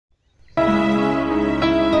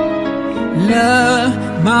لا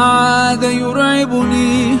ما عاد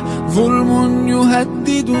يرعبني ظلم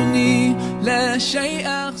يهددني لا شيء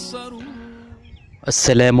أخسر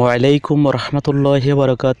আসসালামু আলাইকুম রহমতুল্লাহি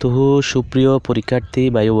বারাকাতুহু। সুপ্রিয় পরীক্ষার্থী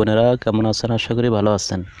ভাই বোনেরা, কেমন আছেন? আশা করি ভালো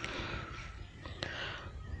আছেন।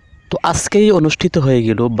 তো আজকেই অনুষ্ঠিত হয়ে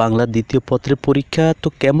গেল বাংলা দ্বিতীয় পত্রের পরীক্ষা। তো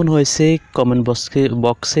কেমন হয়েছে কমেন্ট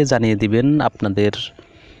বক্সে জানিয়ে দিবেন আপনাদের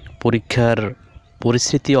পরীক্ষার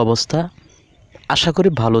পরিস্থিতি অবস্থা। আশা করি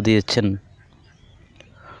ভালো দিয়েছেন।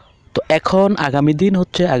 তো এখন আগামী দিন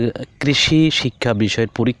হচ্ছে কৃষি শিক্ষা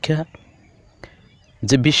বিষয়ের পরীক্ষা,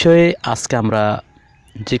 যে বিষয়ে আজকে আমরা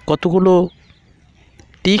যে কতগুলো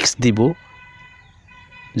টিপস দিব,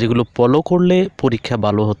 যেগুলো ফলো করলে পরীক্ষা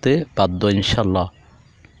ভালো হতে বাধ্য ইনশাল্লাহ।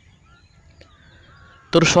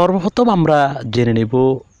 তো সর্বপ্রথম আমরা জেনে নেব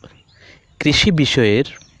কৃষি বিষয়ের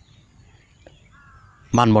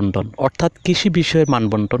মানবন্টন, অর্থাৎ কৃষি বিষয়ের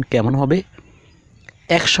মানবন্টন কেমন হবে।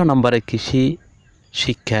 100 নম্বরের কৃষি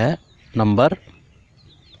শিক্ষা নম্বর,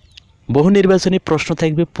 বহু নির্বাচনী প্রশ্ন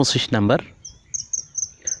থাকবে 25 নম্বর,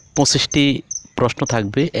 25টি প্রশ্ন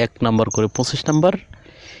থাকবে 1 নম্বর করে 25 নম্বর।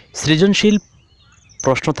 সৃজনশীল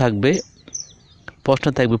প্রশ্ন থাকবে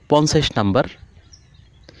 50 নম্বর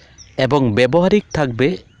এবং ব্যবহারিক থাকবে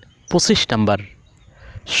 25 নম্বর।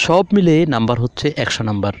 সব মিলে নাম্বার হচ্ছে 100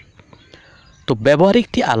 নম্বর। তো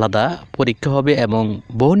ব্যবহারিকটি আলাদা পরীক্ষা হবে এবং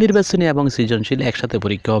বহু নির্বাচনী এবং সৃজনশীল একসাথে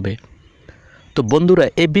পরীক্ষা হবে। তো বন্ধুরা,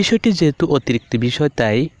 এই বিষয়টি যেহেতু অতিরিক্ত বিষয়,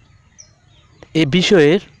 তাই এই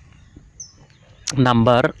বিষয়ের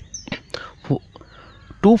নাম্বার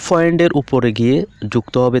 2 পয়েন্টের উপরে গিয়ে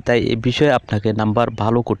যুক্ত হবে, তাই এই বিষয়ে আপনাকে নাম্বার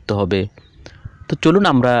ভালো করতে হবে। তো চলুন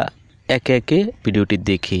আমরা একে একে ভিডিওটি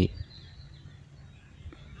দেখি।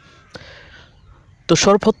 তো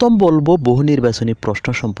সর্বপ্রথম বলবো বহু নির্বাচনী প্রশ্ন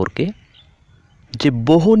সম্পর্কে, যে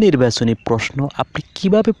বহু নির্বাচনী প্রশ্ন আপনি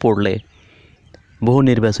কিভাবে পড়লে বহু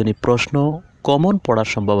নির্বাচনী প্রশ্ন কমন পড়ার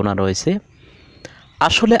সম্ভাবনা রয়েছে।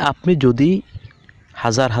 আসলে আপনি যদি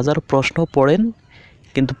হাজার হাজার প্রশ্ন পড়েন,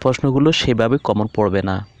 কিন্তু প্রশ্নগুলো সেভাবে কমন পড়বে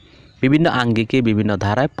না, বিভিন্ন আঙ্গিকে বিভিন্ন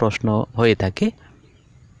ধারায় প্রশ্ন হয়ে থাকে।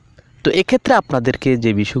 তো এক্ষেত্রে আপনাদেরকে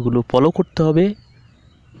যে বিষয়গুলো ফলো করতে হবে,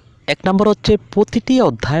 1 নম্বর হচ্ছে প্রতিটি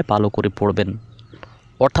অধ্যায় ভালো করে পড়বেন।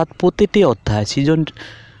 অর্থাৎ প্রতিটি অধ্যায়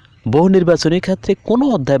বহু নির্বাচনের ক্ষেত্রে কোনো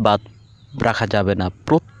অধ্যায় বাদ রাখা যাবে না,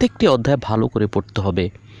 প্রত্যেকটি অধ্যায় ভালো করে পড়তে হবে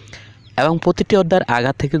এবং প্রতিটি অধ্যায়ের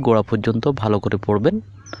আগা থেকে গোড়া পর্যন্ত ভালো করে পড়বেন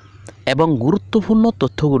এবং গুরুত্বপূর্ণ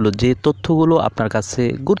তথ্যগুলো, যে তথ্যগুলো আপনার কাছে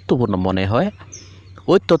গুরুত্বপূর্ণ মনে হয়,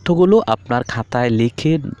 ওই তথ্যগুলো আপনার খাতায়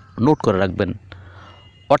লিখে নোট করে রাখবেন।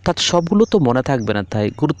 অর্থাৎ সবগুলো তো মনে থাকবে না, তাই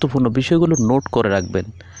গুরুত্বপূর্ণ বিষয়গুলো নোট করে রাখবেন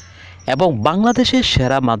এবং বাংলাদেশের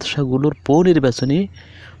সেরা মাদ্রাসাগুলোর বহু নির্বাচনী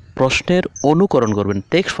প্রশ্নের অনুকরণ করবেন,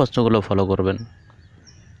 টেক্সট প্রশ্নগুলো ফলো করবেন।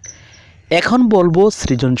 এখন বলবো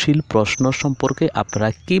সৃজনশীল প্রশ্ন সম্পর্কে আপনারা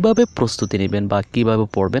কিভাবে প্রস্তুতি নেবেন বা কিভাবে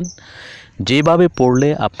পড়বেন, যেভাবে পড়লে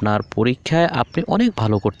আপনার পরীক্ষায় আপনি অনেক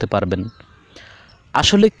ভালো করতে পারবেন।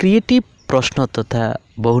 আসলে ক্রিয়েটিভ প্রশ্ন তথা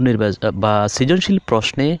বহু নির্বাচন বা সৃজনশীল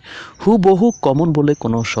প্রশ্নে হুবহু কমন বলে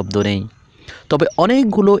কোনো শব্দ নেই, তবে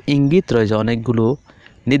অনেকগুলো ইঙ্গিত রয়েছে, অনেকগুলো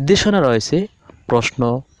নির্দেশনা রয়েছে প্রশ্ন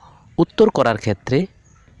উত্তর করার ক্ষেত্রে।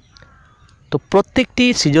 তো প্রত্যেকটি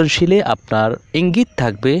সৃজনশীলে আপনার ইঙ্গিত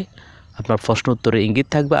থাকবে, আপনার প্রশ্ন উত্তরে ইঙ্গিত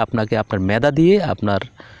থাকবে, আপনাকে আপনার মেধা দিয়ে আপনার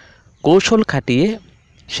কৌশল খাটিয়ে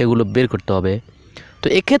সেগুলো বের করতে হবে। তো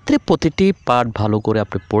এক্ষেত্রে প্রতিটি পার্ট ভালো করে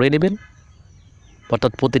আপনি পড়ে নেবেন,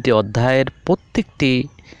 অর্থাৎ প্রতিটি অধ্যায়ের প্রত্যেকটি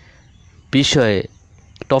বিষয়ে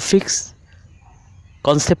টপিকস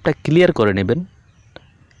কনসেপ্টটা ক্লিয়ার করে নেবেন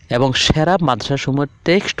এবং সেরা মাদ্রাসাসমূহের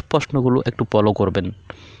টেক্সট প্রশ্নগুলো একটু ফলো করবেন।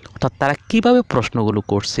 অর্থাৎ তারা কিভাবে প্রশ্নগুলো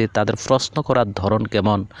করছে, তাদের প্রশ্ন করার ধরন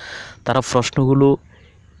কেমন, তারা প্রশ্নগুলো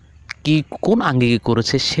কি কোন আঙ্গিকে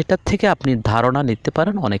করেছে, সেটার থেকে আপনি ধারণা নিতে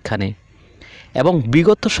পারেন অনেকখানি। এবং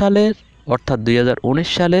বিগত সালের অর্থাৎ 2019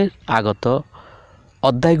 সালের আগত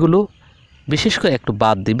অধ্যায়গুলো বিশেষ করে একটু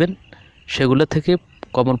বাদ দিবেন, সেগুলো থেকে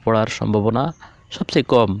কমন পড়ার সম্ভাবনা সবচেয়ে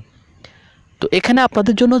কম। তো এখানে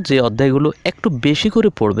আপনাদের জন্য যে অধ্যায়গুলো একটু বেশি করে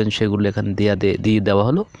পড়বেন সেগুলো এখানে দিয়ে দেওয়া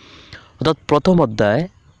হলো। অর্থাৎ প্রথম অধ্যায়,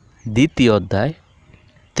 দ্বিতীয় অধ্যায়,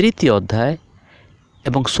 তৃতীয় অধ্যায়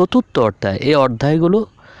এবং চতুর্থ অধ্যায়, এই অধ্যায়গুলো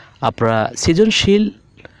আপনারা সৃজনশীল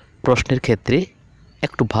প্রশ্নের ক্ষেত্রে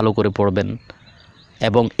একটু ভালো করে পড়বেন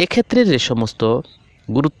এবং এক্ষেত্রে যে সমস্ত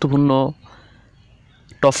গুরুত্বপূর্ণ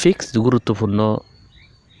টপিকস, গুরুত্বপূর্ণ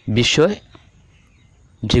বিষয়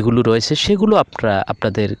যেগুলো রয়েছে সেগুলো আপনারা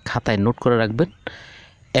আপনাদের খাতায় নোট করে রাখবেন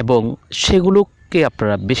এবং সেগুলোকে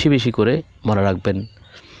আপনারা বেশি বেশি করে মনে রাখবেন।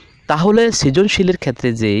 তাহলে সৃজনশীলের ক্ষেত্রে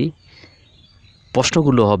যেই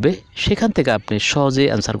প্রশ্নগুলো হবে সেখান থেকে আপনি সহজে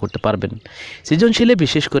অ্যান্সার করতে পারবেন। সৃজনশীলে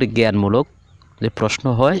বিশেষ করে জ্ঞানমূলক যে প্রশ্ন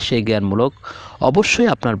হয় সেই জ্ঞানমূলক অবশ্যই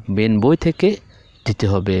আপনার মেন বই থেকে দিতে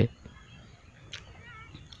হবে।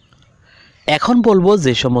 এখন বলবো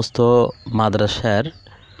যে সমস্ত মাদ্রাসার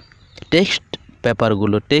টেক্সট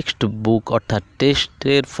পেপারগুলো, টেক্সট বুক অর্থাৎ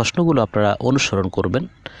টেক্সটের প্রশ্নগুলো আপনারা অনুসরণ করবেন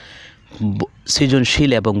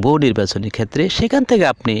সৃজনশীল এবং বহু নির্বাচনী ক্ষেত্রে, সেখান থেকে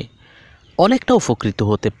আপনি অনেকটা উপকৃত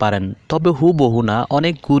হতে পারেন। তবে হুবহু না,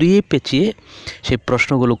 অনেক ঘুরিয়ে পেঁচিয়ে সেই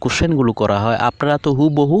প্রশ্নগুলো, কোশ্চেনগুলো করা হয়। আপনারা তো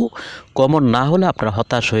হুবহু কমন না হলে আপনারা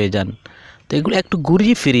হতাশ হয়ে যান। তো এগুলো একটু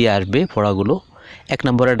ঘুরিয়ে ফিরিয়ে আসবে পড়াগুলো। 1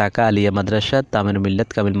 নম্বরে ঢাকা আলিয়া মাদ্রাসা, তামিল মিল্লাত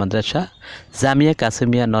কামিল মাদ্রাসা, জামিয়া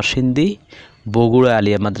কাসেমিয়া নরসিংদী, বগুড়া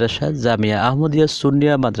আলিয়া মাদ্রাসা, জামিয়া আহমদিয়া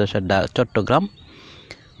সুন্নিয়া মাদ্রাসা চট্টগ্রাম,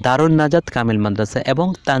 দারুন নাজাত কামিল মাদ্রাসা এবং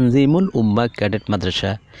তানজিমুল উম্মাহ ক্যাডেট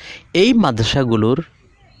মাদ্রাসা। এই মাদ্রাসাগুলোর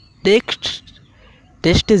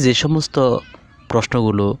টেস্টে যে সমস্ত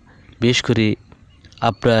প্রশ্নগুলো বিশেষ করে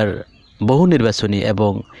আপনার বহু নির্বাচনী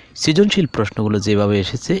এবং সৃজনশীল প্রশ্নগুলো যেভাবে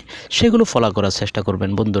এসেছে সেগুলো ফলো করার চেষ্টা করবেন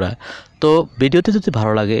বন্ধুরা। তো ভিডিওতে যদি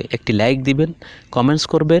ভালো লাগে একটি লাইক দিবেন, কমেন্টস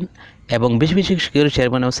করবেন এবং বেশি বেশি শেয়ার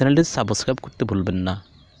করবেন, চ্যানেলটি সাবস্ক্রাইব করতে ভুলবেন না।